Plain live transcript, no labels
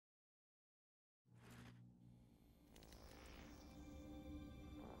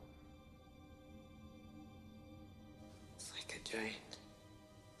giant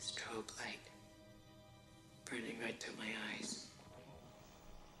strobe light burning right through my eyes.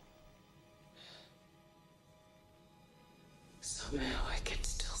 Somehow I can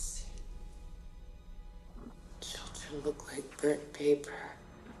still see. Children look like burnt paper.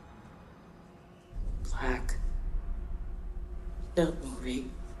 Black. Not moving.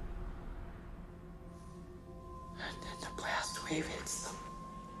 And then the blast wave hits them.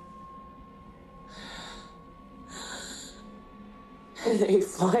 And they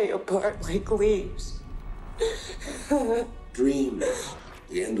fly apart like leaves. Dreams,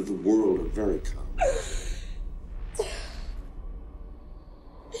 the end of the world, are very common.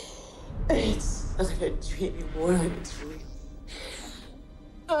 It's not a dream anymore, it's real.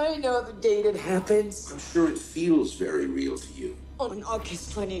 I know the date it happens. I'm sure it feels very real to you. On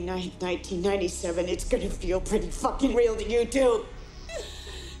August 29th, 1997, it's gonna feel pretty fucking real to you, too.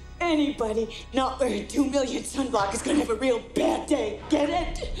 Anybody not wearing 2 million sunblock is gonna have a real bad day, get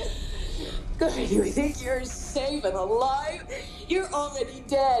it? Good, you think you're safe and alive? You're already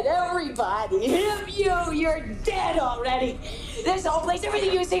dead, everybody. Him, you're dead already. This whole place,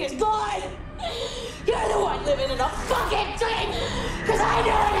 everything you see is gone. You're the one living in a fucking dream, because I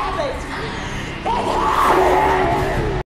know what happens.